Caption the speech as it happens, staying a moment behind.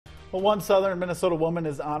Well, one southern Minnesota woman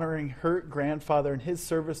is honoring her grandfather and his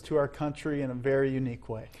service to our country in a very unique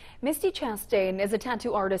way. Misty Chastain is a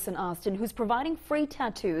tattoo artist in Austin who's providing free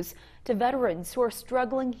tattoos to veterans who are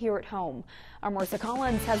struggling here at home. Our Marissa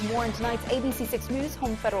Collins has more in tonight's ABC 6 News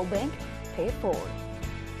Home Federal Bank Pay It Forward.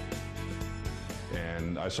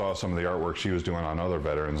 And I saw some of the artwork she was doing on other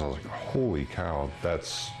veterans. I was like, holy cow,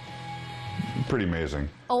 that's pretty amazing.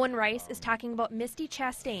 Owen Rice is talking about Misty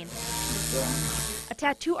Chastain, a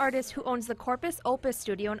tattoo artist who owns the Corpus Opus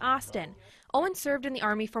studio in Austin. Owen served in the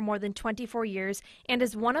Army for more than 24 years and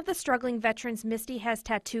is one of the struggling veterans Misty has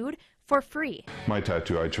tattooed for free. My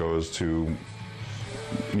tattoo I chose to,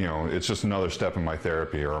 it's just another step in my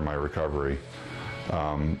therapy or my recovery.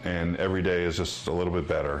 And every day is just a little bit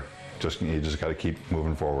better. You just got to keep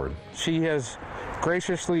moving forward. She has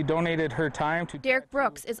graciously donated her time to... Derek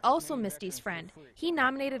Brooks is also Misty's friend. He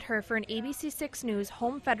nominated her for an ABC 6 News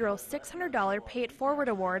Home Federal $600 Pay It Forward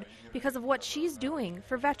award because of what she's doing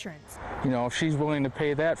for veterans. If she's willing to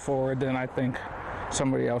pay that forward, then I think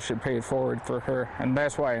somebody else should pay it forward for her, and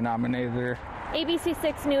that's why I nominated her. ABC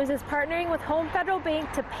 6 News is partnering with Home Federal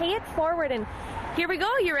Bank to pay it forward, and here we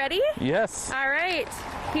go. You ready? Yes. All right.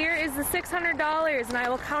 Here is the $600, and I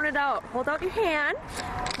will count it out. Hold out your hand.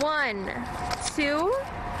 1, 2,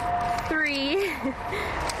 3,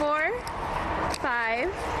 4,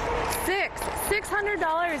 5, 6.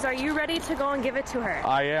 $600. Are you ready to go and give it to her?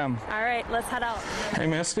 I am. All right, let's head out. Hey,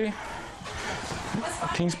 Misty.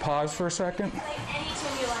 Can you pause for a second?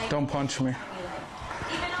 Don't punch me.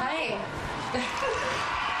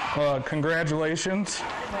 Hi. Congratulations.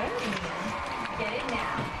 Get it now.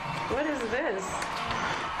 What is this?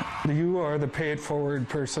 You are the pay it forward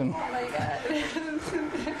person. Oh my God.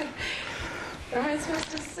 What am I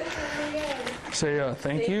supposed to say? Oh my God. Say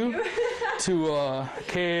thank you to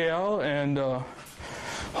KAAL and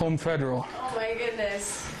Home Federal. Oh my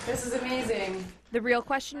goodness. This is amazing. The real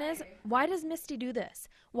question is, why does Misty do this?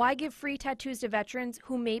 Why give free tattoos to veterans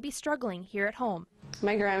who may be struggling here at home?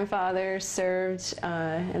 My grandfather served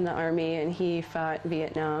in the Army and he fought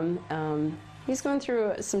Vietnam. He's going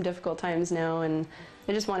through some difficult times now, and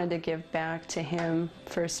I just wanted to give back to him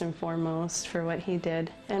first and foremost for what he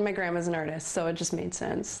did. And my grandma's an artist, so it just made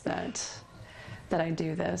sense that I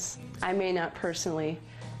do this. I may not personally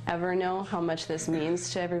ever know how much this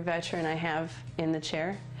means to every veteran I have in the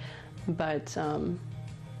chair, but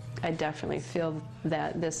I definitely feel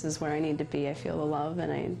that this is where I need to be. I feel the love,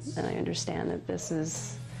 and I understand that this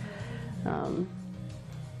is,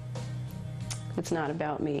 it's not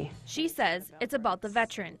about me. She says it's about the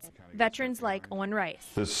veterans like Owen Rice.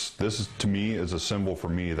 This is, to me, is a symbol for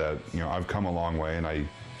me that, I've come a long way, and I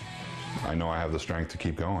know I have the strength to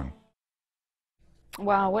keep going.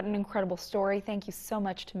 Wow, what an incredible story. Thank you so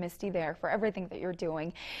much to Misty there for everything that you're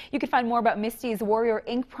doing. You can find more about Misty's Warrior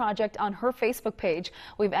Ink project on her Facebook page.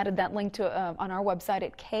 We've added that link to on our website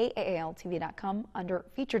at KAAL-TV.com under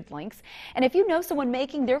featured links. And if you know someone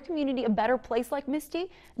making their community a better place like Misty,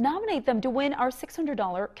 nominate them to win our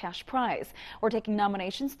 $600 cash prize. We're taking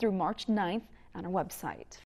nominations through March 9th on our website.